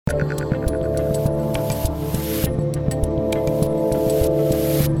I'm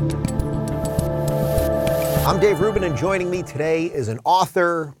Dave Rubin, and joining me today is an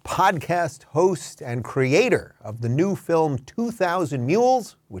author, podcast host, and creator of the new film 2000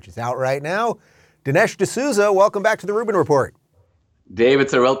 Mules, which is out right now. Dinesh D'Souza, welcome back to the Rubin Report. Dave,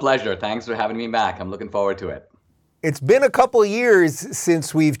 it's a real pleasure. Thanks for having me back. I'm looking forward to it. It's been a couple years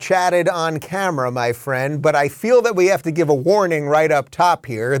since we've chatted on camera, my friend, but I feel that we have to give a warning right up top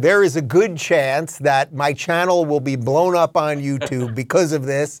here. There is a good chance that my channel will be blown up on YouTube because of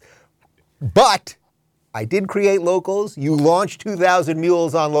this, but I did create Locals. You launched 2000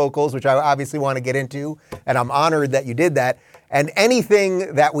 Mules on Locals, which I obviously want to get into, and I'm honored that you did that. And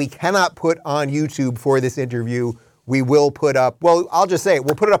anything that we cannot put on YouTube for this interview, we will put up. Well, I'll just say it.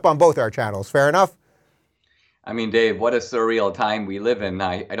 We'll put it up on both our channels. Fair enough? I mean, Dave, what a surreal time we live in.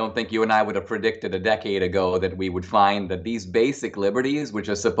 I don't think you and I would have predicted a decade ago that we would find that these basic liberties, which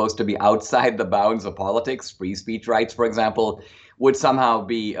are supposed to be outside the bounds of politics, free speech rights, for example, would somehow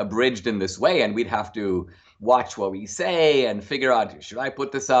be abridged in this way, and we'd have to watch what we say and figure out, should I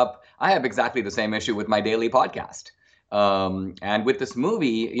put this up? I have exactly the same issue with my daily podcast. And with this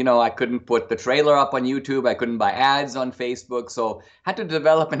movie, I couldn't put the trailer up on YouTube. I couldn't buy ads on Facebook. So had to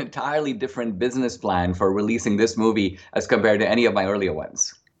develop an entirely different business plan for releasing this movie as compared to any of my earlier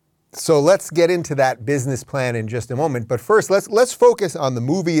ones. So let's get into that business plan in just a moment. But first, let's focus on the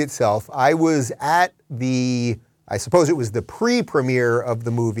movie itself. I was at I suppose it was the pre-premiere of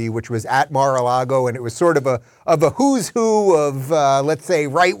the movie, which was at Mar-a-Lago, and it was sort of a who's who of, let's say,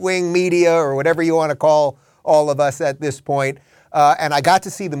 right-wing media or whatever you want to call all of us at this point. And I got to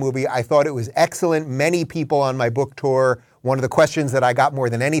see the movie. I thought it was excellent. Many people on my book tour, one of the questions that I got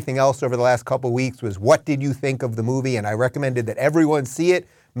more than anything else over the last couple of weeks was, what did you think of the movie? And I recommended that everyone see it,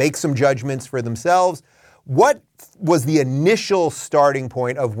 make some judgments for themselves. What was the initial starting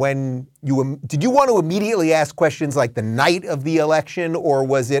point of when did you want to immediately ask questions like the night of the election, or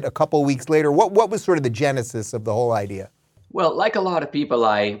was it a couple weeks later? What was sort of the genesis of the whole idea? Well, like a lot of people,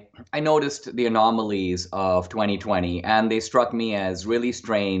 I noticed the anomalies of 2020, and they struck me as really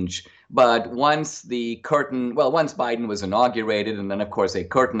strange. But once once Biden was inaugurated, and then, of course, a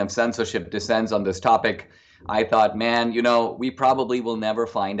curtain of censorship descends on this topic, I thought, man, we probably will never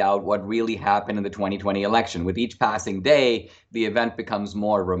find out what really happened in the 2020 election. With each passing day, the event becomes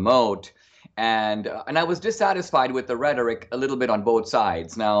more remote. And I was dissatisfied with the rhetoric a little bit on both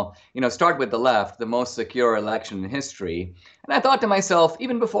sides. Now, start with the left, the most secure election in history. And I thought to myself,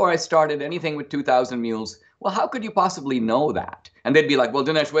 even before I started anything with 2000 Mules, well, how could you possibly know that? And they'd be like, well,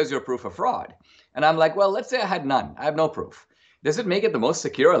 Dinesh, where's your proof of fraud? And I'm like, well, let's say I had none. I have no proof. Does it make it the most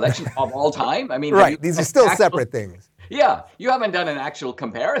secure election of all time? I mean, right. These are still separate things. Yeah, you haven't done an actual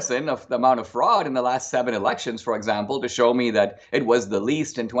comparison of the amount of fraud in the last 7 elections, for example, to show me that it was the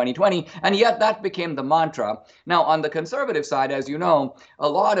least in 2020. And yet that became the mantra. Now, on the conservative side, as you know, a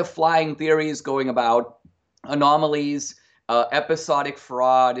lot of flying theories going about, anomalies, episodic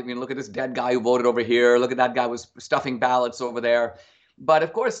fraud. I mean, look at this dead guy who voted over here. Look at that guy was stuffing ballots over there. But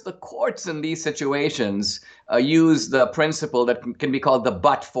of course, the courts in these situations use the principle that can be called the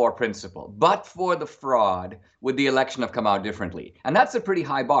but-for principle. But for the fraud, would the election have come out differently? And that's a pretty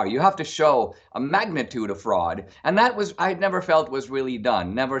high bar. You have to show a magnitude of fraud. And that I never felt was really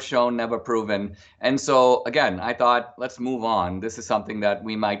done, never shown, never proven. And so, again, I thought, let's move on. This is something that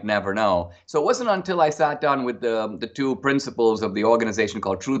we might never know. So it wasn't until I sat down with the two principals of the organization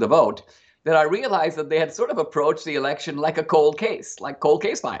called True the Vote that I realized that they had sort of approached the election like a cold case, like cold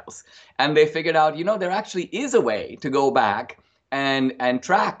case files. And they figured out, there actually is a way to go back and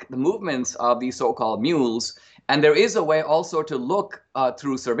track the movements of these so-called mules. And there is a way also to look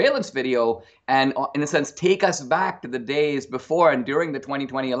through surveillance video and, in a sense, take us back to the days before and during the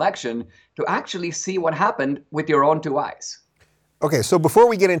 2020 election to actually see what happened with your own 2 eyes. Okay, so before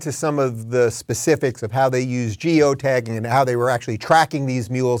we get into some of the specifics of how they use geotagging and how they were actually tracking these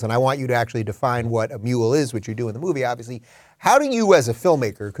mules, and I want you to actually define what a mule is, which you do in the movie, obviously, how do you as a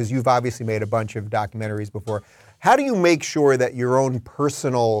filmmaker, because you've obviously made a bunch of documentaries before, how do you make sure that your own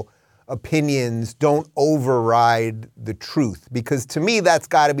personal opinions don't override the truth? Because to me, that's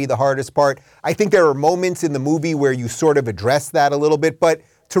got to be the hardest part. I think there are moments in the movie where you sort of address that a little bit, but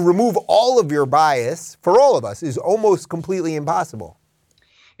to remove all of your bias, for all of us, is almost completely impossible.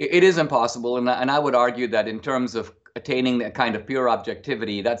 It is impossible, and I would argue that in terms of attaining that kind of pure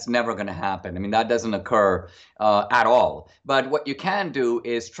objectivity, that's never going to happen. I mean, that doesn't occur at all. But what you can do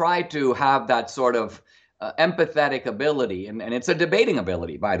is try to have that sort of empathetic ability, and it's a debating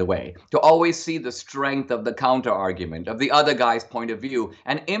ability, by the way, to always see the strength of the counter argument, of the other guy's point of view,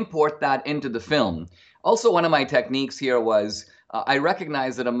 and import that into the film. Also, one of my techniques here was I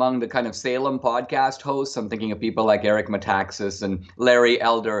recognize that among the kind of Salem podcast hosts, I'm thinking of people like Eric Metaxas and Larry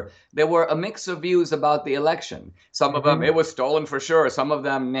Elder, there were a mix of views about the election. Some of them, it was stolen for sure. Some of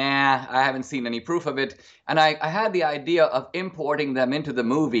them, nah, I haven't seen any proof of it. And I had the idea of importing them into the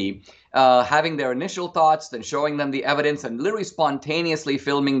movie, having their initial thoughts, then showing them the evidence, and literally spontaneously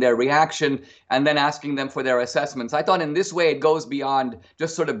filming their reaction, and then asking them for their assessments. I thought in this way it goes beyond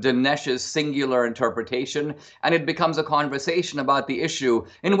just sort of Dinesh's singular interpretation, and it becomes a conversation about the issue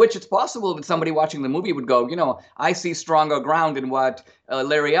in which it's possible that somebody watching the movie would go, I see stronger ground in what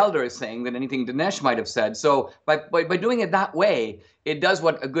Larry Elder is saying than anything Dinesh might have said. So by doing it that way, it does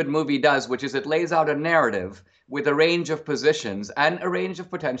what a good movie does, which is it lays out a narrative with a range of positions and a range of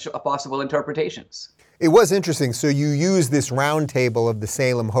possible interpretations. It was interesting. So you use this round table of the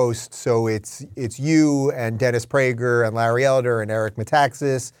Salem hosts. So it's you and Dennis Prager and Larry Elder and Eric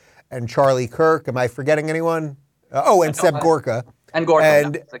Metaxas and Charlie Kirk. Am I forgetting anyone? And Seb Gorka. And Gorka,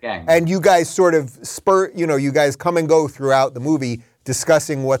 that's the gang. And you guys sort of you guys come and go throughout the movie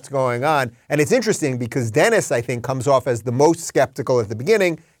discussing what's going on. And it's interesting because Dennis, I think, comes off as the most skeptical at the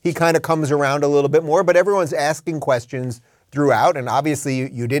beginning. He kind of comes around a little bit more, but everyone's asking questions throughout. And obviously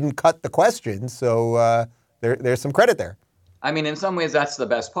you didn't cut the questions, so there's some credit there. I mean, in some ways, that's the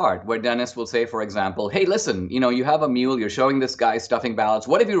best part, where Dennis will say, for example, hey, listen, you have a mule, you're showing this guy stuffing ballots.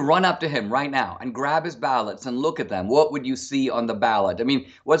 What if you run up to him right now and grab his ballots and look at them? What would you see on the ballot? I mean,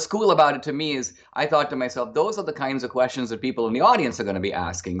 what's cool about it to me is I thought to myself, those are the kinds of questions that people in the audience are going to be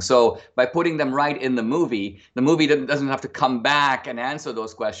asking. So by putting them right in the movie doesn't have to come back and answer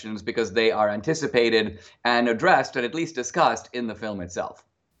those questions because they are anticipated and addressed and at least discussed in the film itself.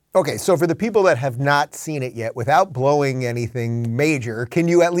 Okay, so for the people that have not seen it yet, without blowing anything major, can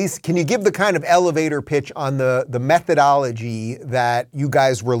you give the kind of elevator pitch on the methodology that you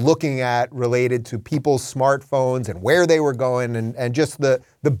guys were looking at related to people's smartphones and where they were going and just the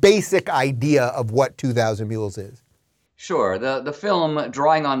basic idea of what 2,000 Mules is? Sure. The film,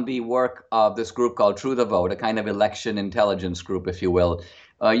 drawing on the work of this group called True the Vote, a kind of election intelligence group, if you will,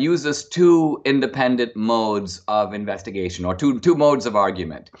 uses two independent modes of investigation, or two modes of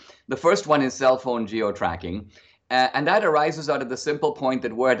argument. The first one is cell phone geo-tracking, and that arises out of the simple point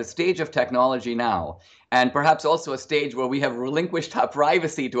that we're at a stage of technology now, and perhaps also a stage where we have relinquished our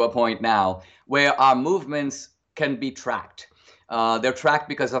privacy to a point now where our movements can be tracked. They're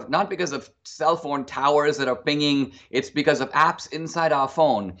tracked not because of cell phone towers that are pinging. It's because of apps inside our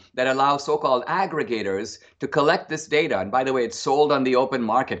phone that allow so-called aggregators to collect this data. And by the way, it's sold on the open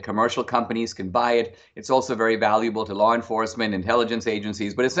market. Commercial companies can buy it. It's also very valuable to law enforcement, intelligence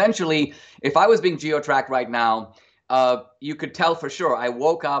agencies. But essentially, if I was being geo-tracked right now, you could tell for sure. I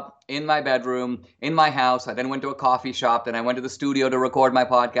woke up in my bedroom, in my house. I then went to a coffee shop. Then I went to the studio to record my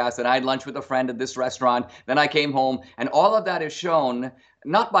podcast. Then I had lunch with a friend at this restaurant. Then I came home. And all of that is shown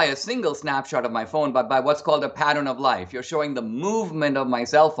not by a single snapshot of my phone, but by what's called a pattern of life. You're showing the movement of my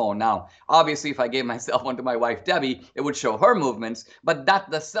cell phone. Now, obviously, if I gave my cell phone to my wife, Debbie, it would show her movements. But that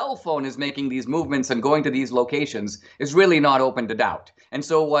the cell phone is making these movements and going to these locations is really not open to doubt. And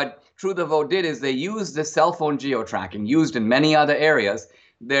so what True the Vote did is they used this cell phone geo-tracking, used in many other areas.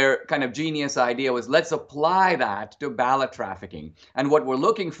 Their kind of genius idea was, let's apply that to ballot trafficking. And what we're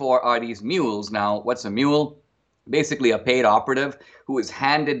looking for are these mules. Now, what's a mule? Basically a paid operative who is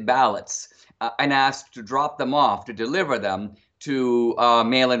handed ballots and asked to drop them off, to deliver them to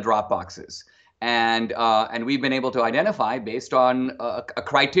mail-in drop boxes. And we've been able to identify, based on a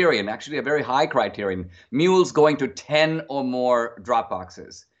criterion, actually a very high criterion, mules going to 10 or more drop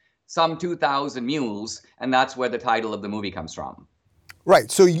boxes. Some 2,000 mules, and that's where the title of the movie comes from.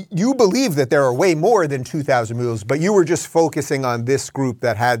 Right. So you believe that there are way more than 2,000 mules, but you were just focusing on this group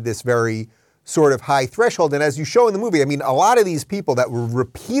that had this very sort of high threshold. And as you show in the movie, I mean, a lot of these people that were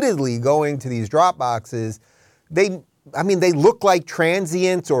repeatedly going to these drop boxes, they look like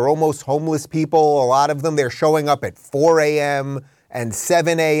transients or almost homeless people. A lot of them, they're showing up at 4 a.m. and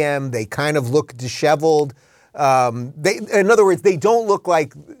 7 a.m. They kind of look disheveled. In other words, they don't look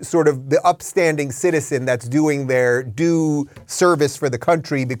like sort of the upstanding citizen that's doing their due service for the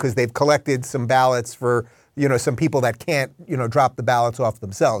country because they've collected some ballots for, some people that can't, drop the ballots off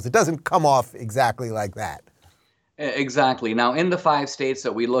themselves. It doesn't come off exactly like that. Exactly. Now, in the 5 states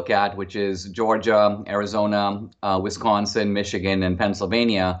that we look at, which is Georgia, Arizona, Wisconsin, Michigan, and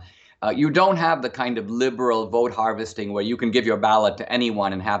Pennsylvania, you don't have the kind of liberal vote harvesting where you can give your ballot to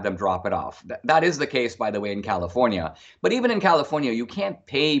anyone and have them drop it off. That is the case, by the way, in California. But even in California, you can't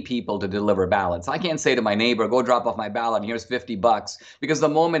pay people to deliver ballots. I can't say to my neighbor, go drop off my ballot and here's $50, because the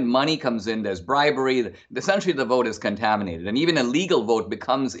moment money comes in, there's bribery. Essentially, the vote is contaminated. And even a legal vote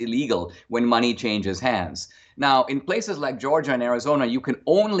becomes illegal when money changes hands. Now, in places like Georgia and Arizona, you can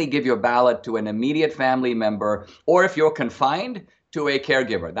only give your ballot to an immediate family member, or if you're confined, to a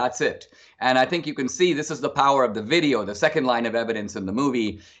caregiver. That's it. And I think you can see this is the power of the video. The second line of evidence in the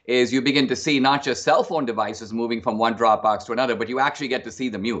movie is you begin to see not just cell phone devices moving from one drop box to another, but you actually get to see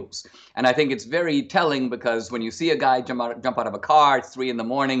the mules. And I think it's very telling because when you see a guy jump out of a car, it's 3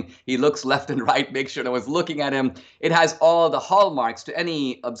 a.m, he looks left and right, make sure no one's looking at him. It has all the hallmarks to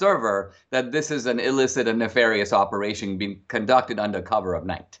any observer that this is an illicit and nefarious operation being conducted under cover of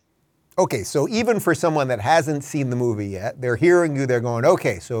night. Okay, so even for someone that hasn't seen the movie yet, they're hearing you, they're going,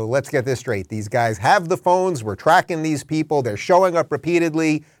 okay, so let's get this straight. These guys have the phones, we're tracking these people, they're showing up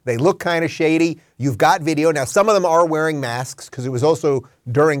repeatedly, they look kind of shady, you've got video. Now, some of them are wearing masks because it was also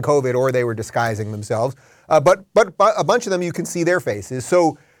during COVID or they were disguising themselves, but a bunch of them you can see their faces.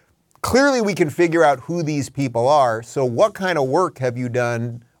 So clearly we can figure out who these people are. So what kind of work have you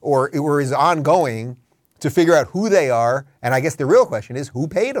done or is ongoing to figure out who they are? And I guess the real question is, who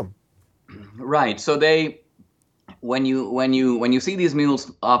paid them? Right. So when you see these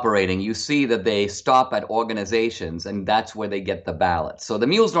mules operating, you see that they stop at organizations, and that's where they get the ballots. So the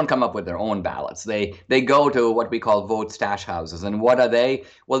mules don't come up with their own ballots. They go to what we call vote stash houses. And what are they?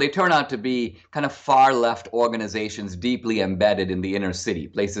 Well, they turn out to be kind of far left organizations deeply embedded in the inner city,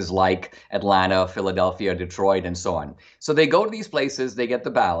 places like Atlanta, Philadelphia, Detroit, and so on. So they go to these places, they get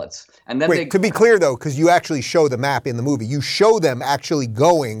the ballots, and then to be clear though, because you actually show the map in the movie, you show them actually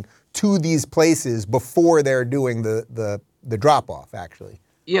going to these places before they're doing the drop-off, actually.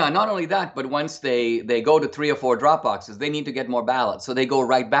 Yeah, not only that, but once they go to 3 or 4 drop boxes, they need to get more ballots. So they go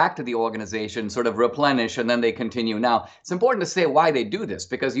right back to the organization, sort of replenish, and then they continue. Now, it's important to say why they do this,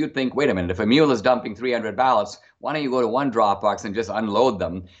 because you'd think, wait a minute, if a mule is dumping 300 ballots, why don't you go to one drop box and just unload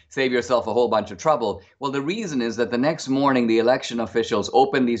them, save yourself a whole bunch of trouble? Well, the reason is that the next morning, the election officials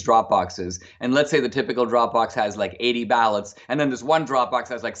open these drop boxes, and let's say the typical drop box has like 80 ballots, and then this one drop box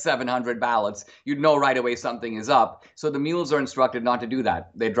has like 700 ballots. You'd know right away something is up. So the mules are instructed not to do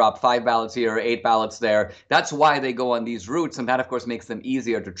that. They drop 5 ballots here, 8 ballots there. That's why they go on these routes, and that, of course, makes them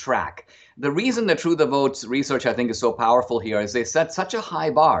easier to track. The reason the True the Vote's research, I think, is so powerful here is they set such a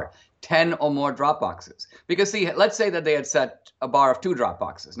high bar. 10 or more drop boxes. Because see, let's say that they had set a bar of 2 drop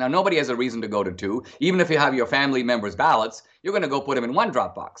boxes. Now, nobody has a reason to go to 2. Even if you have your family members' ballots, you're going to go put them in one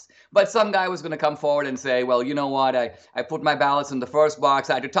drop box. But some guy was going to come forward and say, well, you know what? I put my ballots in the first box.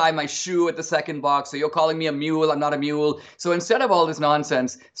 I had to tie my shoe at the second box. So you're calling me a mule. I'm not a mule. So instead of all this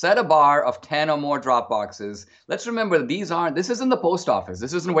nonsense, set a bar of 10 or more drop boxes. Let's remember that this isn't the post office.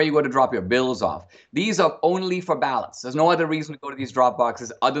 This isn't where you go to drop your bills off. These are only for ballots. There's no other reason to go to these drop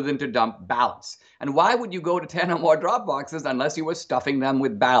boxes other than to dump ballots. And why would you go to 10 or more drop boxes unless you were stuffing them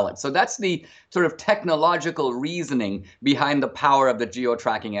with ballots? So that's the sort of technological reasoning behind the power of the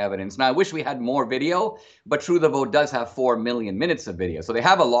geo-tracking evidence. Now, I wish we had more video, but True the Vote does have 4 million minutes of video. So they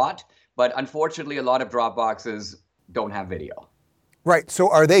have a lot, but unfortunately, a lot of drop boxes don't have video. Right.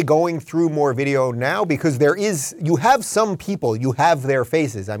 So are they going through more video now? Because you have some people, you have their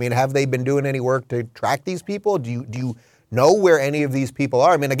faces. I mean, have they been doing any work to track these people? Do you know where any of these people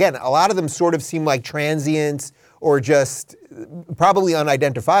are? I mean, again, a lot of them sort of seem like transients or just probably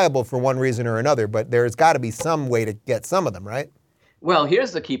unidentifiable for one reason or another, but there's got to be some way to get some of them, right? Well,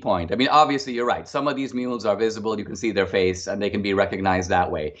 here's the key point. I mean, obviously, you're right. Some of these mules are visible. You can see their face, and they can be recognized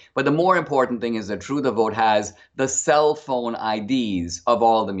that way. But the more important thing is that True the Vote has the cell phone IDs of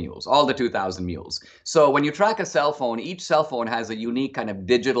all the mules, all the 2,000 mules. So when you track a cell phone, each cell phone has a unique kind of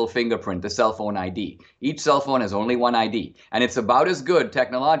digital fingerprint, the cell phone ID. Each cell phone has only one ID. And it's about as good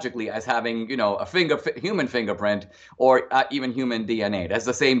technologically as having, a human fingerprint or even human DNA. It has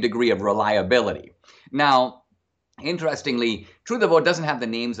the same degree of reliability. Now, interestingly, True the Vote doesn't have the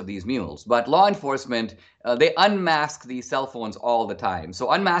names of these mules, but law enforcement, they unmask these cell phones all the time. So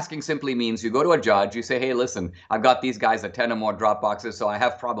unmasking simply means you go to a judge, you say, hey, listen, I've got these guys at 10 or more drop boxes, so I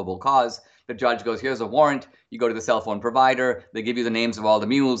have probable cause. The judge goes, here's a warrant. You go to the cell phone provider, they give you the names of all the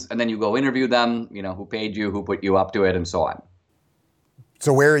mules, and then you go interview them, who paid you, who put you up to it, and so on.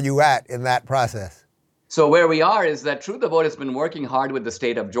 So where are you at in that process? So where we are is that True the Vote has been working hard with the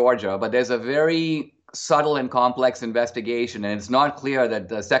state of Georgia, but there's a very subtle and complex investigation, and it's not clear that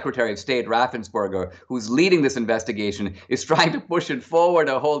the Secretary of State, Raffensperger, who's leading this investigation, is trying to push it forward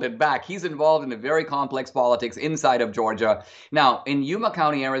or hold it back. He's involved in a very complex politics inside of Georgia. Now, in Yuma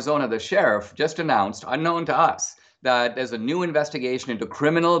County, Arizona, the sheriff just announced, unknown to us, that there's a new investigation into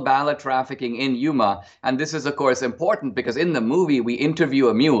criminal ballot trafficking in Yuma. And this is, of course, important because in the movie, we interview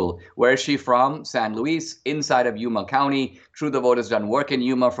a mule. Where is she from? San Luis, inside of Yuma County. True the Vote has done work in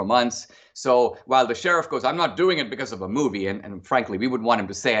Yuma for months. So while the sheriff goes, I'm not doing it because of a movie, and frankly, we wouldn't want him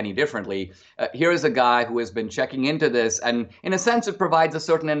to say any differently, here is a guy who has been checking into this, and in a sense, it provides a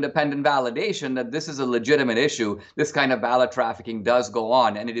certain independent validation that this is a legitimate issue. This kind of ballot trafficking does go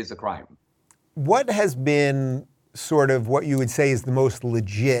on, and it is a crime. What has been sort of what you would say is the most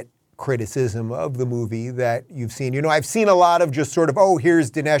legit criticism of the movie that you've seen? You know, I've seen a lot of just sort of, oh,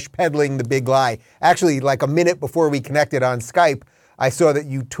 here's Dinesh peddling the big lie. Actually, like a minute before we connected on Skype, I saw that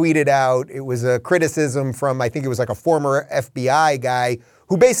you tweeted out, it was a criticism from, I think it was like a former FBI guy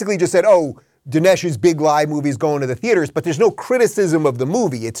who basically just said, oh, Dinesh's big lie movie's going to the theaters, but there's no criticism of the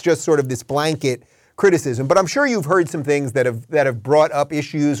movie. It's just sort of this blanket criticism. But I'm sure you've heard some things that have brought up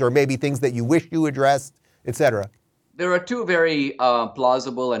issues or maybe things that you wish you addressed, et cetera. There are two very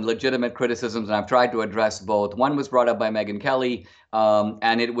plausible and legitimate criticisms, and I've tried to address both. One was brought up by Megyn Kelly,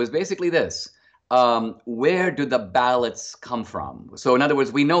 and it was basically this. Where do the ballots come from? So in other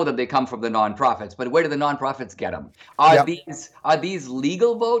words, we know that they come from the nonprofits, but where do the nonprofits get them? Are these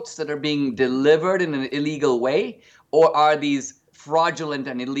legal votes that are being delivered in an illegal way, or are these fraudulent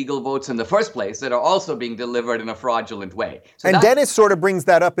and illegal votes in the first place that are also being delivered in a fraudulent way? So and Dennis sort of brings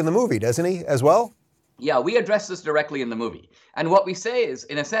that up in the movie, doesn't he, as well? Yeah, we address this directly in the movie. And what we say is,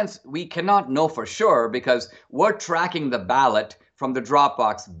 in a sense, we cannot know for sure because we're tracking the ballot from the drop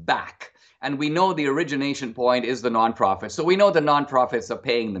box back. And we know the origination point is the nonprofit. So we know the nonprofits are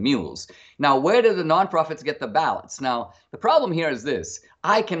paying the mules. Now, where do the nonprofits get the ballots? Now, the problem here is this.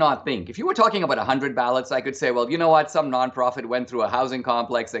 I cannot think. If you were talking about 100 ballots, I could say, well, you know what? Some nonprofit went through a housing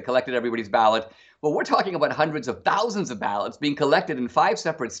complex. They collected everybody's ballot. But we're talking about hundreds of thousands of ballots being collected in 5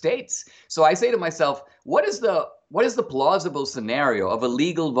 separate states. So I say to myself, what is the plausible scenario of a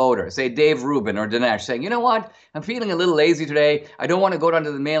legal voter, say Dave Rubin or Dinesh, saying, you know what, I'm feeling a little lazy today. I don't want to go down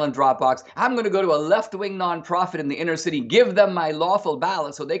to the mail and drop box. I'm going to go to a left-wing nonprofit in the inner city, give them my lawful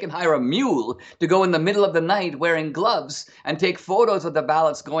ballot so they can hire a mule to go in the middle of the night wearing gloves and take photos of the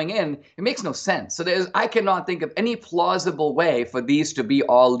ballots going in. It makes no sense. So I cannot think of any plausible way for these to be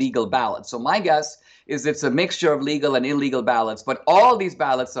all legal ballots. So my guess is it's a mixture of legal and illegal ballots, but all these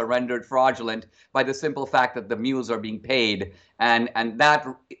ballots are rendered fraudulent by the simple fact that the mules are being paid, and that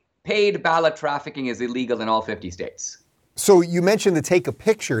paid ballot trafficking is illegal in all 50 states. So you mentioned the take a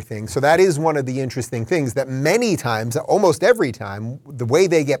picture thing. So that is one of the interesting things that many times, almost every time, the way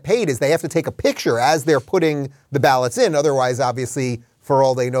they get paid is they have to take a picture as they're putting the ballots in. Otherwise, obviously, for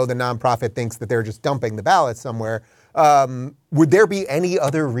all they know, the nonprofit thinks that they're just dumping the ballots somewhere. Would there be any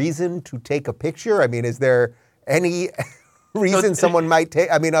other reason to take a picture? I mean, is there any reason someone might take,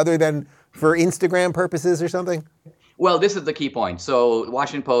 I mean, other than for Instagram purposes or something? Well, this is the key point. So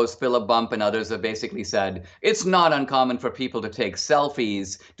Washington Post, Philip Bump, and others have basically said it's not uncommon for people to take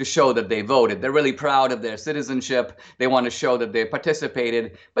selfies to show that they voted. They're really proud of their citizenship. They want to show that they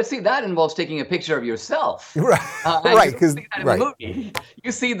participated. But see, that involves taking a picture of yourself. Right, right. Because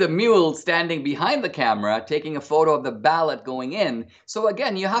you see the mule standing behind the camera, taking a photo of the ballot going in. So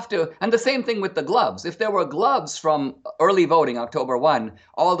again, you have to, and the same thing with the gloves. If there were gloves from early voting, October 1,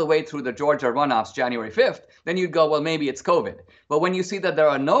 all the way through the Georgia runoffs, January 5th, then you'd go, well, maybe it's COVID. But when you see that there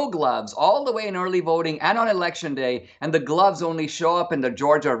are no gloves all the way in early voting and on election day, and the gloves only show up in the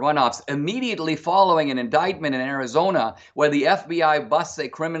Georgia runoffs immediately following an indictment in Arizona where the FBI busts a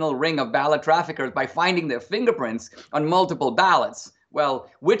criminal ring of ballot traffickers by finding their fingerprints on multiple ballots,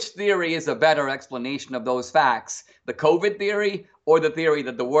 well, which theory is a better explanation of those facts? The COVID theory or the theory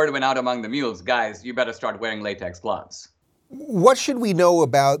that the word went out among the mules, guys, you better start wearing latex gloves? What should we know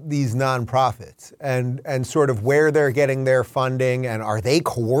about these nonprofits and sort of where they're getting their funding, and are they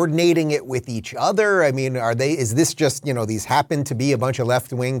coordinating it with each other? I mean, is this just, these happen to be a bunch of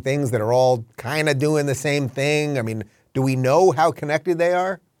left-wing things that are all kind of doing the same thing? I mean, do we know how connected they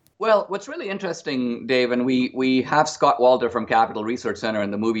are? Well, what's really interesting, Dave, and we have Scott Walter from Capital Research Center in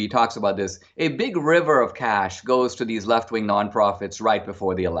the movie, he talks about this. A big river of cash goes to these left-wing nonprofits right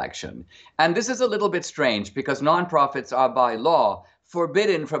before the election. And this is a little bit strange because nonprofits are by law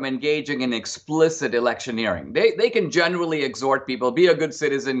forbidden from engaging in explicit electioneering. They can generally exhort people, be a good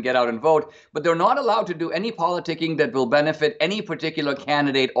citizen, get out and vote, but they're not allowed to do any politicking that will benefit any particular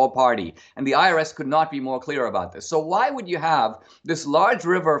candidate or party. And the IRS could not be more clear about this. So why would you have this large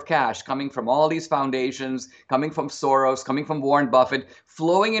river of cash coming from all these foundations, coming from Soros, coming from Warren Buffett,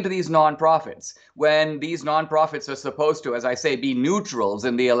 flowing into these nonprofits when these nonprofits are supposed to, as I say, be neutrals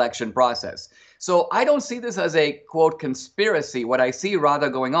in the election process? So I don't see this as a, quote, conspiracy. What I see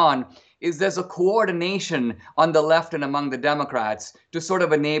rather going on is there's a coordination on the left and among the Democrats to sort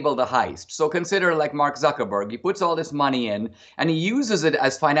of enable the heist. So consider like Mark Zuckerberg. He puts all this money in and he uses it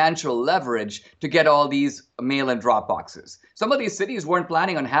as financial leverage to get all these mail-in drop boxes. Some of these cities weren't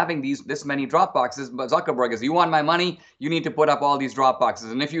planning on having this many drop boxes, but Zuckerberg is, you want my money? You need to put up all these drop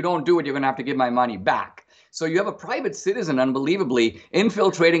boxes. And if you don't do it, you're going to have to give my money back. So you have a private citizen, unbelievably,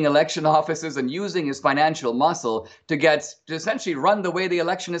 infiltrating election offices and using his financial muscle to essentially run the way the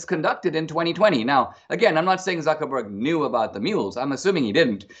election is conducted in 2020. Now, again, I'm not saying Zuckerberg knew about the mules. I'm assuming he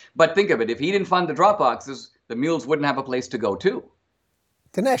didn't. But think of it. If he didn't fund the drop boxes, the mules wouldn't have a place to go to.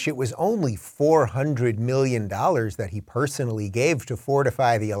 Dinesh, it was only $400 million that he personally gave to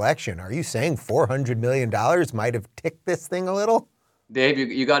fortify the election. Are you saying $400 million might have ticked this thing a little? Dave,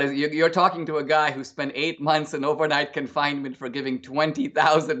 you're talking to a guy who spent 8 months in overnight confinement for giving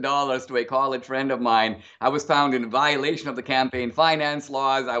 $20,000 to a college friend of mine. I was found in violation of the campaign finance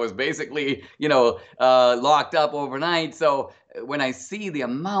laws. I was basically, locked up overnight. So when I see the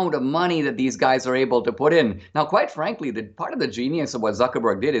amount of money that these guys are able to put in, now, quite frankly, the part of the genius of what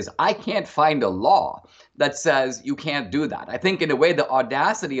Zuckerberg did is I can't find a law that says you can't do that. I think in a way, the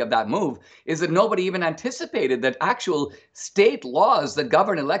audacity of that move is that nobody even anticipated that actual state laws that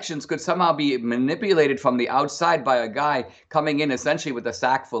govern elections could somehow be manipulated from the outside by a guy coming in essentially with a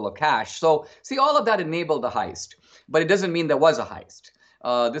sack full of cash. So see, all of that enabled the heist, but it doesn't mean there was a heist.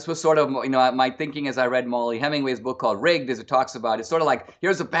 This was sort of, my thinking as I read Molly Hemingway's book called Rigged, as it talks about, it's sort of like,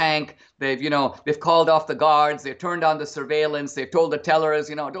 here's a bank, they've called off the guards, they've turned on the surveillance, they've told the tellers,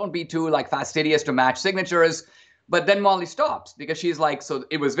 don't be too fastidious to match signatures. But then Molly stops because she's like, so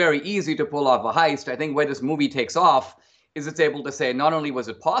it was very easy to pull off a heist. I think where this movie takes off is it's able to say, not only was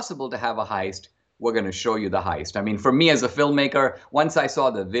it possible to have a heist, we're going to show you the heist. I mean, for me as a filmmaker, once I saw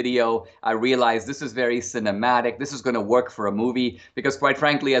the video, I realized this is very cinematic. This is going to work for a movie because, quite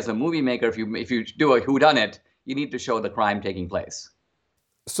frankly, as a movie maker, if you do a whodunit, you need to show the crime taking place.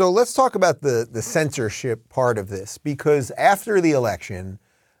 So let's talk about the censorship part of this, because after the election,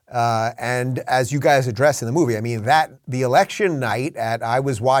 and as you guys address in the movie, I mean, the election night I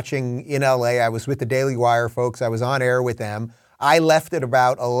was watching in LA, I was with the Daily Wire folks, I was on air with them. I left at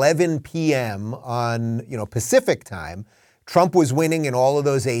about 11 p.m. on, Pacific time. Trump was winning in all of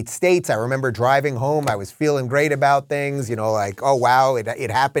those 8 states. I remember driving home. I was feeling great about things, like, oh, wow, it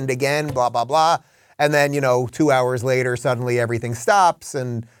happened again, blah, blah, blah. And then, 2 hours later, suddenly everything stops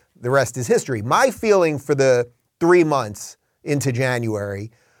and the rest is history. My feeling for the 3 months into January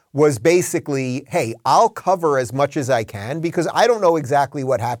was basically, hey, I'll cover as much as I can because I don't know exactly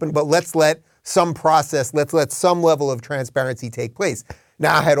what happened, but let's let some process, let's let some level of transparency take place.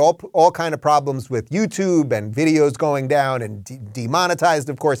 Now, I had all kind of problems with YouTube and videos going down and demonetized,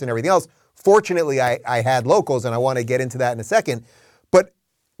 of course, and everything else. Fortunately, I had locals, and I want to get into that in a second. But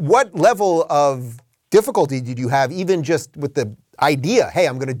what level of difficulty did you have even just with the idea, hey,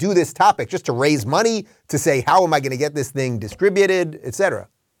 I'm going to do this topic just to raise money, to say, how am I going to get this thing distributed, et cetera?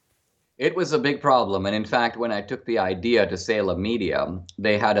 It was a big problem. And in fact, when I took the idea to Salem Media,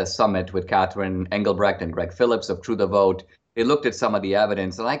 they had a summit with Catherine Engelbrecht and Greg Phillips of True the Vote. They looked at some of the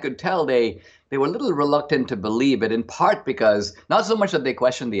evidence, and I could tell they were a little reluctant to believe it, in part because not so much that they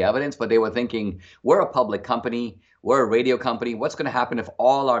questioned the evidence, but they were thinking, we're a public company, we're a radio company. What's going to happen if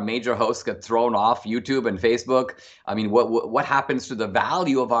all our major hosts get thrown off YouTube and Facebook? I mean, what happens to the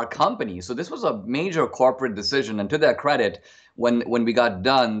value of our company? So this was a major corporate decision, and to their credit, when we got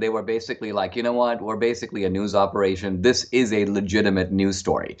done, they were basically like, you know what, we're basically a news operation. This is a legitimate news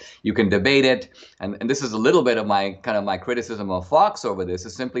story. You can debate it. And this is a little bit of my criticism of Fox over this,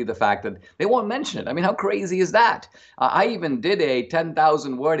 is simply the fact that they won't mention it. I mean, how crazy is that? I even did a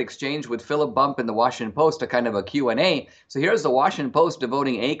 10,000 word exchange with Philip Bump in the Washington Post, a kind of a Q&A. So here's the Washington Post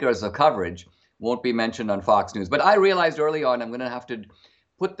devoting acres of coverage. Won't be mentioned on Fox News. But I realized early on I'm going to have to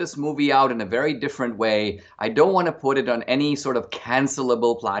put this movie out in a very different way. I don't want to put it on any sort of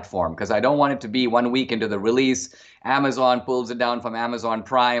cancelable platform because I don't want it to be 1 week into the release, Amazon pulls it down from Amazon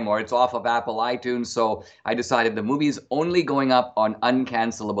Prime or it's off of Apple iTunes. So I decided the movie's only going up on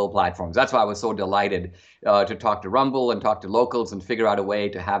uncancelable platforms. That's why I was so delighted to talk to Rumble and talk to locals and figure out a way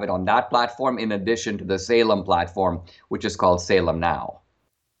to have it on that platform in addition to the Salem platform, which is called Salem Now.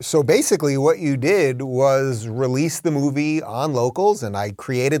 So basically what you did was release the movie on locals, and I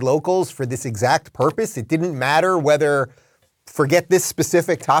created locals for this exact purpose. It didn't matter whether, forget this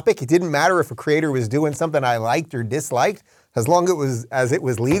specific topic, it didn't matter if a creator was doing something I liked or disliked, as long as it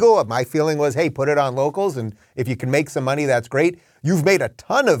was legal. My feeling was, hey, put it on locals, and if you can make some money, that's great. You've made a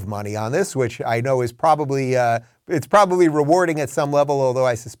ton of money on this, which I know is probably it's probably rewarding at some level, although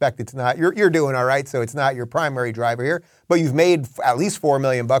I suspect it's not. You're doing all right, so it's not your primary driver here. But you've made at least $4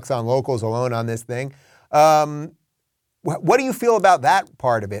 million on locals alone on this thing. What do you feel about that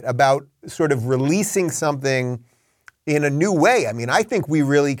part of it, about sort of releasing something in a new way? I mean, I think we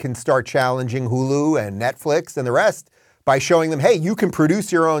really can start challenging Hulu and Netflix and the rest by showing them, hey, you can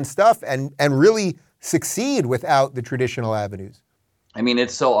produce your own stuff and really succeed without the traditional avenues. I mean,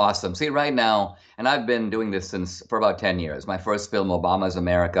 it's so awesome. See, right now, and I've been doing this for about 10 years. My first film, Obama's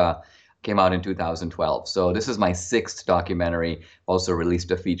America, came out in 2012. So this is my 6th documentary, also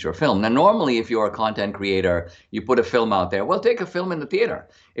released a feature film. Now, normally, if you're a content creator, you put a film out there. Well, take a film in the theater.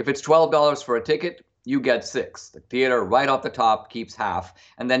 If it's $12 for a ticket, you get 6. The theater right off the top keeps half.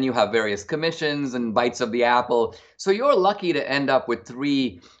 And then you have various commissions and bites of the apple. So you're lucky to end up with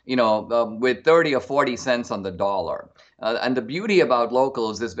with 30 or 40 cents on the dollar. And the beauty about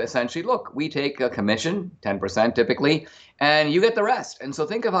locals is essentially, look, we take a commission, 10% typically, and you get the rest. And so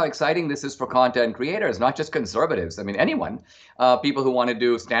think of how exciting this is for content creators, not just conservatives. I mean, anyone, people who want to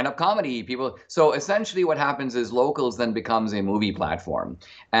do stand-up comedy, people. So essentially what happens is locals then becomes a movie platform.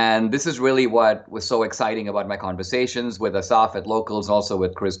 And this is really what was so exciting about my conversations with Asaf at Locals, also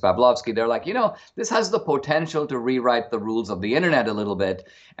with Chris Pavlovsky. They're like, this has the potential to rewrite the rules of the internet a little bit.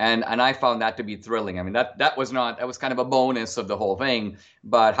 And I found that to be thrilling. I mean, that was kind of a bonus of the whole thing,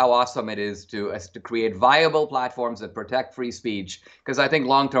 but how awesome it is to create viable platforms that protect free speech, because I think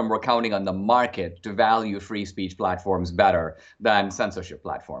long-term we're counting on the market to value free speech platforms better than censorship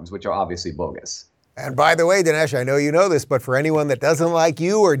platforms, which are obviously bogus. And by the way, Dinesh, I know you know this, but for anyone that doesn't like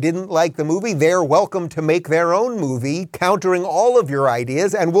you or didn't like the movie, they're welcome to make their own movie countering all of your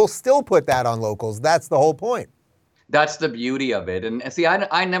ideas, and we'll still put that on Locals. That's the whole point. That's the beauty of it. And see,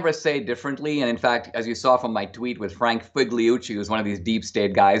 I never say differently. And in fact, as you saw from my tweet with Frank Figliucci, who's one of these deep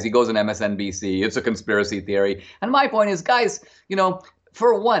state guys, he goes on MSNBC. It's a conspiracy theory. And my point is, guys,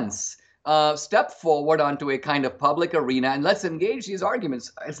 for once, step forward onto a kind of public arena and let's engage these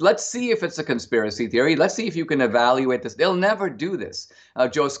arguments. Let's see if it's a conspiracy theory. Let's see if you can evaluate this. They'll never do this.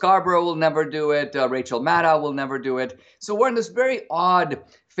 Joe Scarborough will never do it. Rachel Maddow will never do it. So we're in this very odd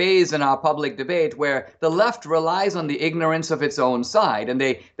phase in our public debate where the left relies on the ignorance of its own side, and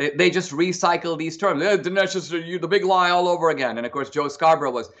they just recycle these terms. Dinesh is the big lie all over again. And of course, Joe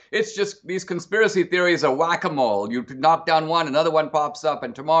Scarborough it's just these conspiracy theories are whack-a-mole. You knock down one, another one pops up,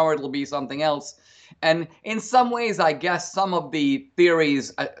 and tomorrow it'll be something else. And in some ways, I guess some of the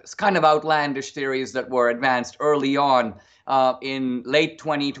theories, kind of outlandish theories that were advanced early on in late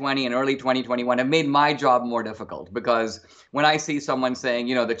 2020 and early 2021 have made my job more difficult, because when I see someone saying,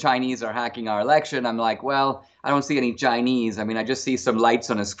 the Chinese are hacking our election, I'm like, well, I don't see any Chinese. I mean, I just see some lights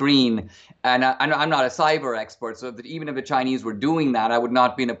on a screen, and I'm not a cyber expert. So that even if the Chinese were doing that, I would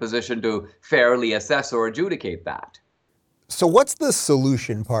not be in a position to fairly assess or adjudicate that. So what's the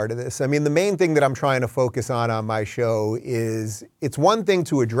solution part of this? I mean, the main thing that I'm trying to focus on my show is it's one thing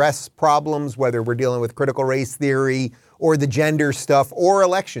to address problems, whether we're dealing with critical race theory or the gender stuff or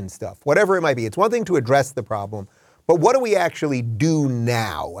election stuff, whatever it might be. It's one thing to address the problem, but what do we actually do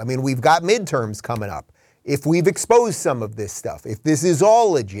now? I mean, we've got midterms coming up. If we've exposed some of this stuff, if this is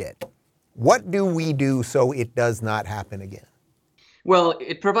all legit, what do we do so it does not happen again? Well,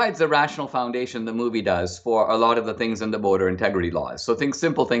 it provides a rational foundation, the movie does, for a lot of the things in the voter integrity laws. So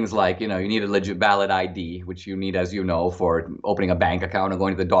simple things like, you need a legit ballot ID, which you need, as you know, for opening a bank account or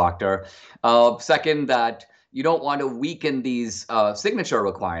going to the doctor. Second, that you don't want to weaken these signature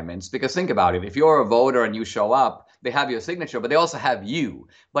requirements, because think about it. If you're a voter and you show up, they have your signature, but they also have you.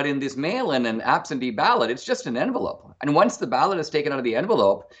 But in this mail-in and absentee ballot, it's just an envelope. And once the ballot is taken out of the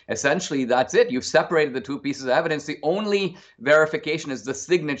envelope, essentially that's it. You've separated the two pieces of evidence. The only verification is the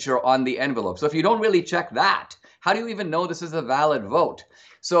signature on the envelope. So if you don't really check that, how do you even know this is a valid vote?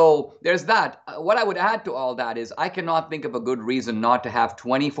 So there's that. What I would add to all that is I cannot think of a good reason not to have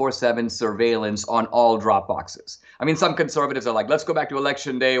 24/7 surveillance on all drop boxes. I mean, some conservatives are like, let's go back to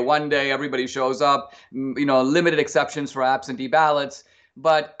election day. One day, everybody shows up, limited exceptions for absentee ballots.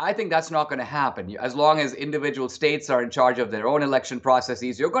 But I think that's not going to happen. As long as individual states are in charge of their own election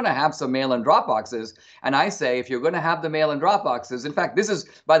processes, you're going to have some mail-in drop boxes. And I say, if you're going to have the mail-in drop boxes, in fact, this is,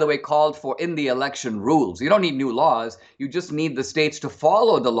 by the way, called for in the election rules. You don't need new laws. You just need the states to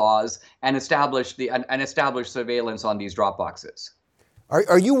follow the laws and establish surveillance on these drop boxes.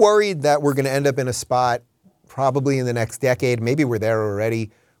 Are you worried that we're going to end up in a spot, probably in the next decade, maybe we're there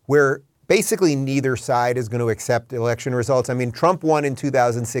already, where basically neither side is going to accept election results? I mean, Trump won in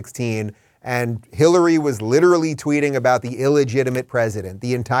 2016, and Hillary was literally tweeting about the illegitimate president.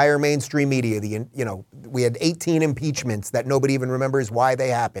 The entire mainstream media, we had 18 impeachments that nobody even remembers why they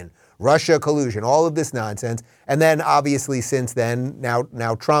happened. Russia collusion, all of this nonsense. And then obviously since then,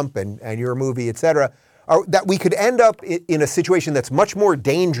 now Trump and your movie, et cetera, that we could end up in a situation that's much more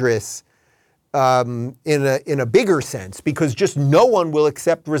dangerous in a bigger sense, because just no one will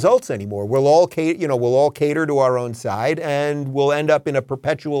accept results anymore. We'll all cater to our own side, and we'll end up in a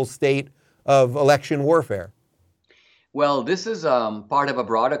perpetual state of election warfare. Well, this is part of a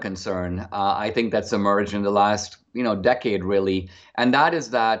broader concern, I think, that's emerged in the last decade, really, and that is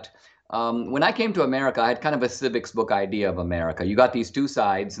that when I came to America, I had kind of a civics book idea of America. You got these two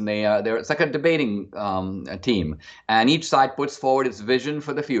sides, and it's like a debating team, and each side puts forward its vision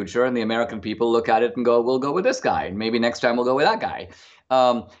for the future, and the American people look at it and go, "We'll go with this guy, and maybe next time we'll go with that guy."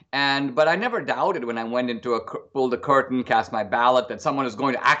 But I never doubted when I went into pulled the curtain, cast my ballot, that someone is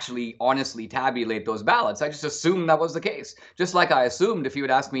going to actually honestly tabulate those ballots. I just assumed that was the case. Just like I assumed if you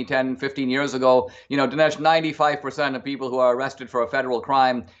had asked me 10, 15 years ago, Dinesh, 95% of people who are arrested for a federal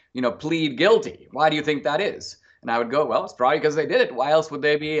crime, plead guilty. Why do you think that is? And I would go, well, it's probably because they did it. Why else would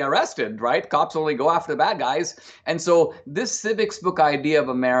they be arrested, right? Cops only go after the bad guys. And so this civics book idea of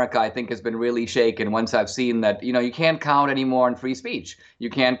America, I think, has been really shaken once I've seen that, you can't count anymore on free speech. You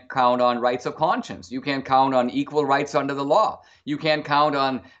can't count on rights of conscience. You can't count on equal rights under the law. You can't count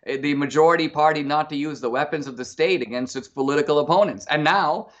on the majority party not to use the weapons of the state against its political opponents. And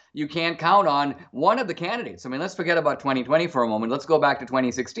now you can't count on one of the candidates. I mean, let's forget about 2020 for a moment. Let's go back to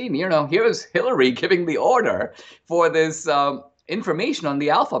 2016. Here's Hillary giving the order for this information on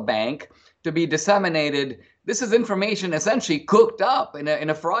the Alpha Bank to be disseminated. This is information essentially cooked up in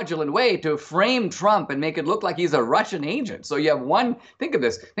a fraudulent way to frame Trump and make it look like he's a Russian agent. So you have think of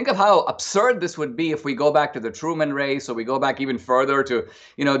this. Think of how absurd this would be if we go back to the Truman race, or we go back even further to,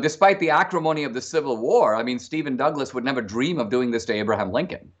 despite the acrimony of the Civil War. I mean, Stephen Douglas would never dream of doing this to Abraham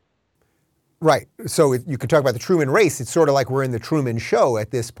Lincoln. Right. So you could talk about the Truman race. It's sort of like we're in the Truman Show at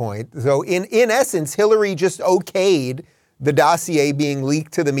this point. So in essence, Hillary just okayed the dossier being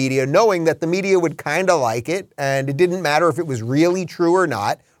leaked to the media, knowing that the media would kind of like it, and it didn't matter if it was really true or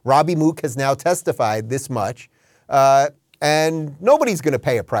not. Robbie Mook has now testified this much, and nobody's going to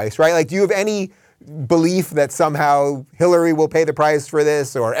pay a price, right? Like, do you have any belief that somehow Hillary will pay the price for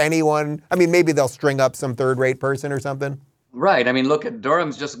this, or anyone? I mean, maybe they'll string up some third-rate person or something. Right. I mean, look at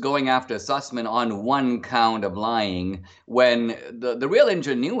Durham's just going after Sussman on one count of lying, when the real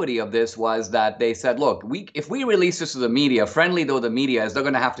ingenuity of this was that they said, look, if we release this to the media, friendly though the media is, they're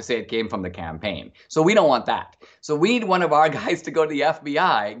going to have to say it came from the campaign. So we don't want that. So we need one of our guys to go to the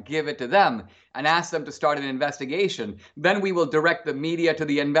FBI, give it to them, and ask them to start an investigation. Then we will direct the media to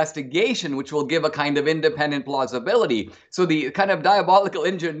the investigation, which will give a kind of independent plausibility. So the kind of diabolical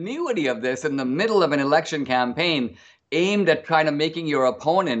ingenuity of this in the middle of an election campaign aimed at kind of making your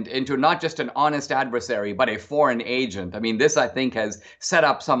opponent into not just an honest adversary, but a foreign agent. I mean, this, I think, has set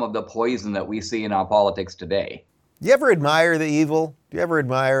up some of the poison that we see in our politics today. Do you ever admire the evil? Do you ever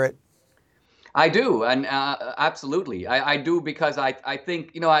admire it? I do, and absolutely. I do, because I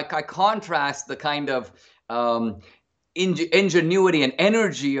think, I contrast the kind of ingenuity and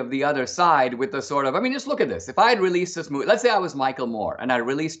energy of the other side with the sort of, just look at this. If I had released this movie, let's say I was Michael Moore, and I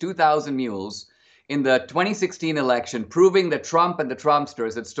released 2,000 Mules in the 2016 election, proving that Trump and the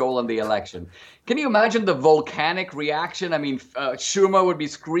Trumpsters had stolen the election. Can you imagine the volcanic reaction? I mean, Schumer would be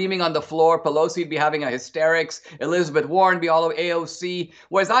screaming on the floor, Pelosi would be having a hysterics, Elizabeth Warren would be all over AOC.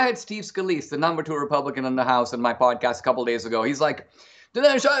 Whereas I had Steve Scalise, the number 2 Republican in the House, in my podcast a couple days ago. He's like,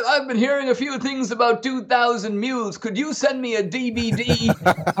 Dinesh, I've been hearing a few things about 2,000 Mules. Could you send me a DVD?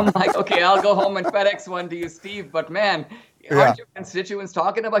 I'm like, okay, I'll go home and FedEx one to you, Steve. But man, aren't your constituents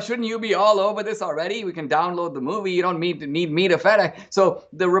talking about, shouldn't you be all over this already? We can download the movie. You don't need me to FedEx. So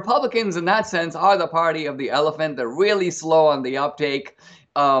the Republicans, in that sense, are the party of the elephant. They're really slow on the uptake.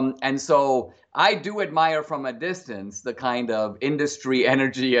 And so I do admire from a distance the kind of industry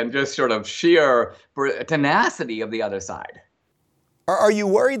energy and just sort of sheer tenacity of the other side. Are you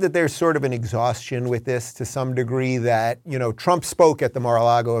worried that there's sort of an exhaustion with this to some degree, that, Trump spoke at the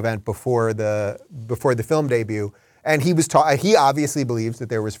Mar-a-Lago event before the film debut, and he obviously believes that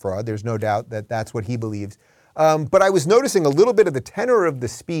there was fraud. There's no doubt that that's what he believes. But I was noticing a little bit of the tenor of the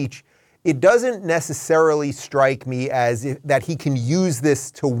speech. It doesn't necessarily strike me as that he can use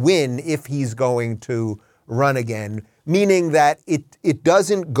this to win if he's going to run again, meaning that it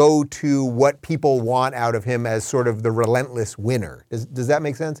doesn't go to what people want out of him as sort of the relentless winner. Does that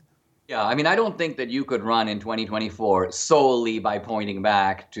make sense? Yeah, I don't think that you could run in 2024 solely by pointing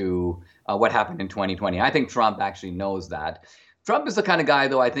back to what happened in 2020. I think Trump actually knows that. Trump is the kind of guy,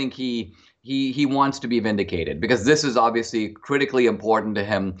 though, I think he wants to be vindicated because this is obviously critically important to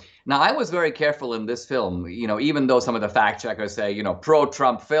him. Now, I was very careful in this film, even though some of the fact checkers say,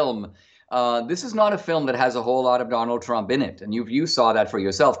 pro-Trump film, this is not a film that has a whole lot of Donald Trump in it. And you saw that for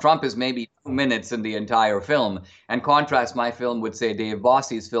yourself. Trump is maybe 2 minutes in the entire film. And contrast my film with, say, Dave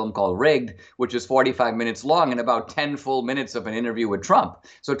Bossie's film called Rigged, which is 45 minutes long and about 10 full minutes of an interview with Trump.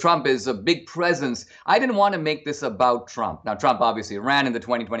 So Trump is a big presence. I didn't want to make this about Trump. Now, Trump obviously ran in the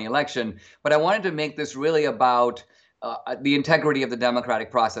 2020 election, but I wanted to make this really about the integrity of the democratic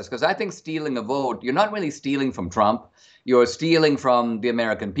process. Because I think stealing a vote, you're not really stealing from Trump. You're stealing from the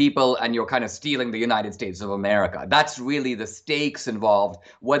American people, and you're kind of stealing the United States of America. That's really the stakes involved,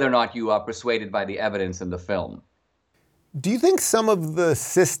 whether or not you are persuaded by the evidence in the film. Do you think some of the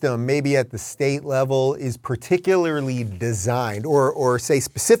system, maybe at the state level, is particularly designed, or say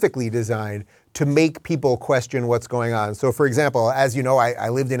specifically designed, to make people question what's going on? So, for example, as you know, I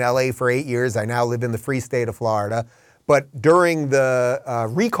lived in LA for 8 years. I now live in the free state of Florida. But during the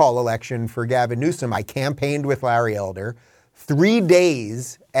recall election for Gavin Newsom, I campaigned with Larry Elder. 3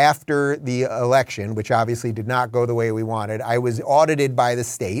 days after the election, which obviously did not go the way we wanted, I was audited by the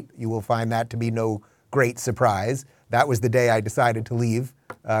state. You will find that to be no great surprise. That was the day I decided to leave,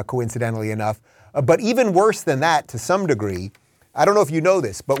 coincidentally enough. But even worse than that, to some degree, I don't know if you know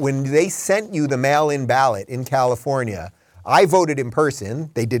this, but when they sent you the mail-in ballot in California, I voted in person.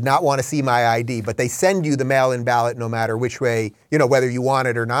 They did not want to see my ID, but they send you the mail-in ballot no matter which way, whether you want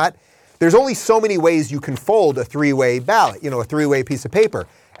it or not. There's only so many ways you can fold a three-way ballot, a three-way piece of paper.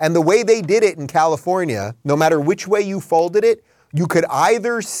 And the way they did it in California, no matter which way you folded it, you could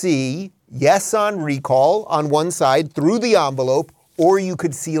either see yes on recall on one side through the envelope, or you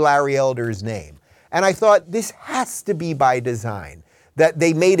could see Larry Elder's name. And I thought this has to be by design, that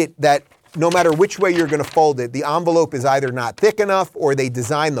they made it that no matter which way you're going to fold it, the envelope is either not thick enough or they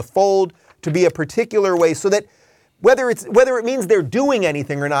design the fold to be a particular way so that whether it means they're doing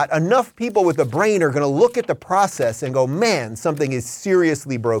anything or not, enough people with a brain are going to look at the process and go, man, something is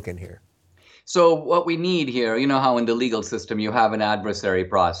seriously broken here. So what we need here, you know how in the legal system you have an adversary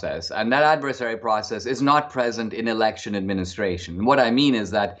process, and that adversary process is not present in election administration. What I mean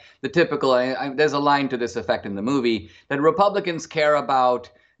is that the typical, there's a line to this effect in the movie, that Republicans care about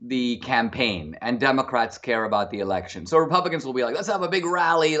the campaign and Democrats care about the election. So Republicans will be like, let's have a big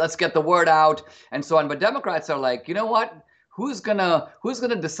rally, let's get the word out, and so on. But Democrats are like, you know what? Who's gonna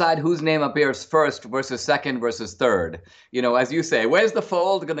decide whose name appears first versus second versus third? As you say, where's the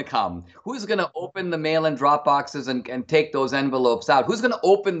fold gonna come? Who's gonna open the mail-in drop boxes and take those envelopes out? Who's gonna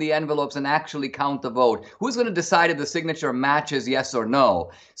open the envelopes and actually count the vote? Who's gonna decide if the signature matches yes or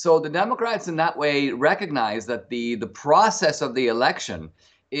no? So the Democrats in that way recognize that the process of the election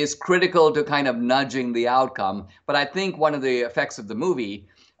is critical to kind of nudging the outcome. But I think one of the effects of the movie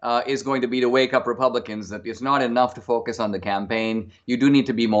is going to be to wake up Republicans that it's not enough to focus on the campaign. You do need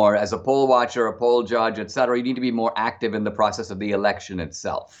to be more, as a poll watcher, a poll judge, et cetera, you need to be more active in the process of the election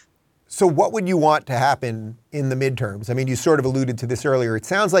itself. So what would you want to happen in the midterms? I mean, you sort of alluded to this earlier. It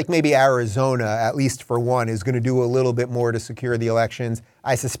sounds like maybe Arizona, at least for one, is going to do a little bit more to secure the elections.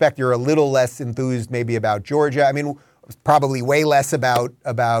 I suspect you're a little less enthused maybe about Georgia. I mean, probably way less about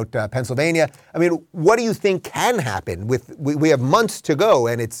Pennsylvania. I mean, what do you think can happen? We have months to go,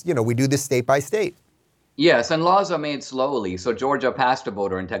 and it's, we do this state by state. Yes, and laws are made slowly. So Georgia passed a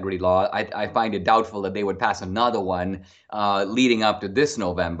voter integrity law. I find it doubtful that they would pass another one leading up to this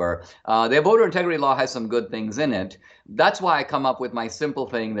November. Their voter integrity law has some good things in it. That's why I come up with my simple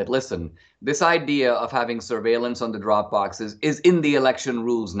thing that, listen, this idea of having surveillance on the drop boxes is in the election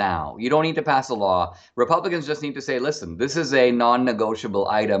rules now. You don't need to pass a law. Republicans just need to say, listen, this is a non-negotiable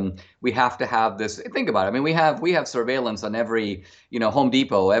item. We have to have this. Think about it. I mean, we have surveillance on every, Home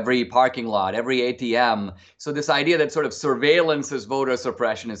Depot, every parking lot, every ATM. So this idea that sort of surveillance is voter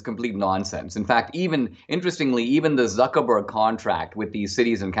suppression is complete nonsense. In fact, interestingly, even the Zuckerberg contract with these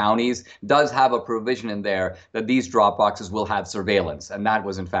cities and counties does have a provision in there that these drop boxes will have surveillance. And that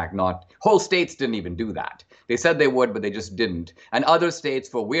was, in fact, not. Whole states didn't even do that. They said they would, but they just didn't. And other states,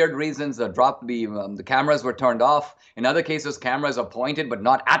 for weird reasons, the cameras were turned off. In other cases, cameras are pointed, but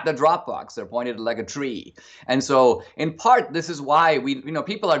not at the drop box. They're pointed like a tree. And so, in part, this is why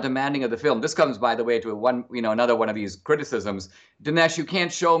people are demanding of the film. This comes, by the way, to another one of these criticisms. Dinesh, you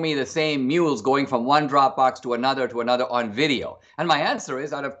can't show me the same mules going from one drop box to another on video. And my answer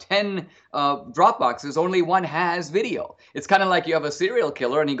is, out of 10 drop boxes, only one has video. It's kind of like you have a serial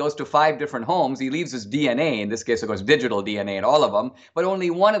killer and he goes to 5 different homes. He leaves his DNA. In this case, of course, digital DNA in all of them. But only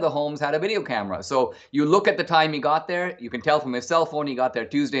one of the homes had a video camera. So you look at the time he got there. You can tell from his cell phone he got there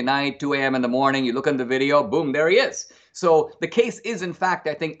Tuesday night, 2 a.m. in the morning. You look on the video. Boom, there he is. So the case is, in fact,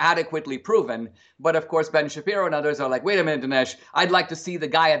 I think, adequately proven. But of course, Ben Shapiro and others are like, wait a minute, Dinesh, I'd like to see the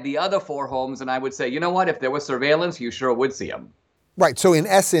guy at the other 4 homes. And I would say, you know what? If there was surveillance, you sure would see him. Right. So in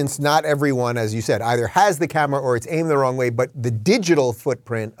essence, not everyone, as you said, either has the camera or it's aimed the wrong way, but the digital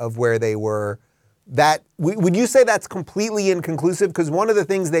footprint of where they were, that would you say that's completely inconclusive? Because one of the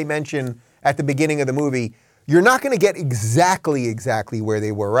things they mention at the beginning of the movie, you're not going to get exactly where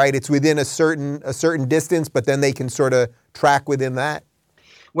they were, right? It's within a certain distance, but then they can sort of track within that.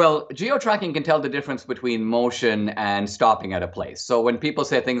 Well, geo-tracking can tell the difference between motion and stopping at a place. So when people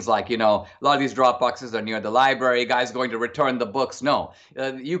say things like, a lot of these drop boxes are near the library, guy's going to return the books. No,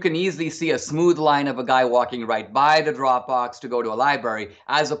 you can easily see a smooth line of a guy walking right by the drop box to go to a library,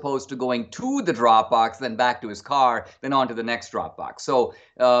 as opposed to going to the drop box, then back to his car, then on to the next drop box. So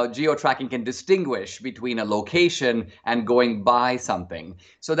geo-tracking can distinguish between a location and going by something.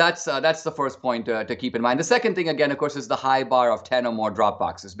 So that's the first point to keep in mind. The second thing, again, of course, is the high bar of 10 or more drop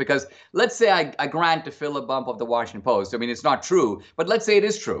boxes. Because let's say I grant to Philip Bump of the Washington Post. I mean, it's not true, but let's say it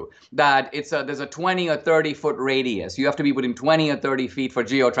is true that there's a 20 or 30 foot radius. You have to be within 20 or 30 feet for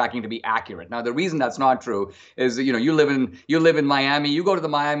geo-tracking to be accurate. Now, the reason that's not true is, you live in Miami. You go to the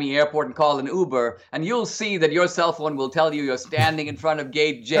Miami airport and call an Uber, and you'll see that your cell phone will tell you you're standing in front of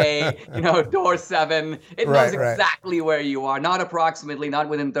gate J, door 7. It knows exactly where you are, not approximately, not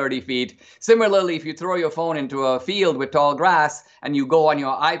within 30 feet. Similarly, if you throw your phone into a field with tall grass and you go on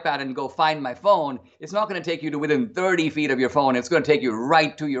your iPad and go find my phone, it's not going to take you to within 30 feet of your phone. It's going to take you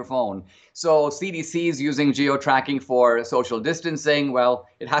right to your phone. So CDC is using geo-tracking for social distancing. Well,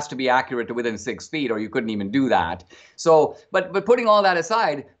 it has to be accurate to within 6 feet, or you couldn't even do that. So, but putting all that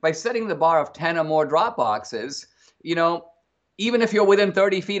aside, by setting the bar of 10 or more drop boxes, even if you're within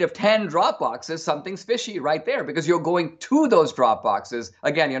 30 feet of 10 drop boxes, something's fishy right there, because you're going to those drop boxes.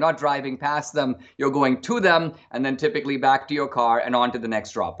 Again, you're not driving past them. You're going to them and then typically back to your car and on to the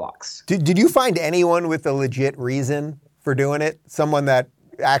next drop box. Did you find anyone with a legit reason for doing it? Someone that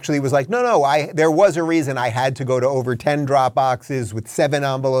actually was like, no, there was a reason I had to go to over 10 drop boxes with 7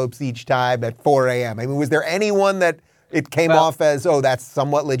 envelopes each time at 4 a.m. I mean, was there anyone that it came off as, that's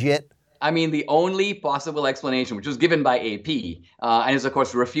somewhat legit? I mean, the only possible explanation, which was given by AP, and is, of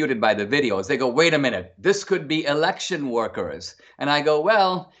course, refuted by the videos, they go, wait a minute, this could be election workers. And I go,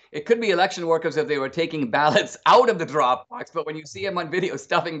 well, it could be election workers if they were taking ballots out of the drop box, but when you see them on video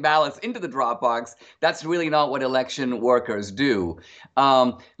stuffing ballots into the drop box, that's really not what election workers do.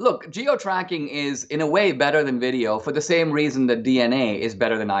 Look, geo-tracking is, in a way, better than video for the same reason that DNA is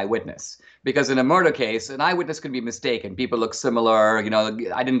better than eyewitness. Because in a murder case, an eyewitness could be mistaken. People look similar.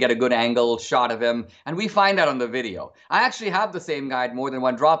 I didn't get a good angle shot of him. And we find that on the video. I actually have the same guy at more than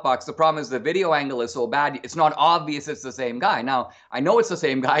one Dropbox. The problem is the video angle is so bad, it's not obvious it's the same guy. Now, I know it's the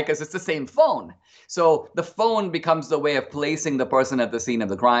same guy because it's the same phone. So the phone becomes the way of placing the person at the scene of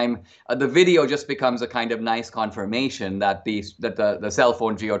the crime. The video just becomes a kind of nice confirmation that the cell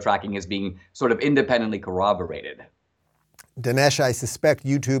phone geo-tracking is being sort of independently corroborated. Dinesh, I suspect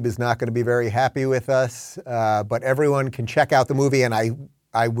YouTube is not going to be very happy with us, but everyone can check out the movie, and I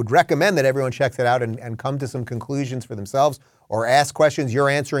would recommend that everyone checks it out and come to some conclusions for themselves or ask questions. You're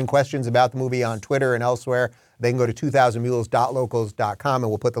answering questions about the movie on Twitter and elsewhere. They can go to 2000mules.locals.com, and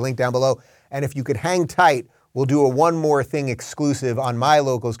we'll put the link down below. And if you could hang tight, we'll do a One More Thing exclusive on my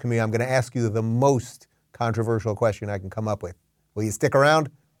Locals community. I'm going to ask you the most controversial question I can come up with. Will you stick around?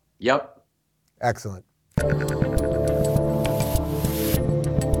 Yep. Excellent.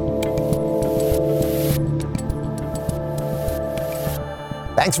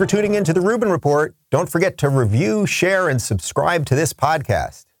 Thanks for tuning in to the Rubin Report. Don't forget to review, share, and subscribe to this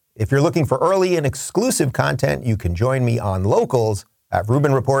podcast. If you're looking for early and exclusive content, you can join me on Locals at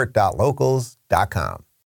rubinreport.locals.com.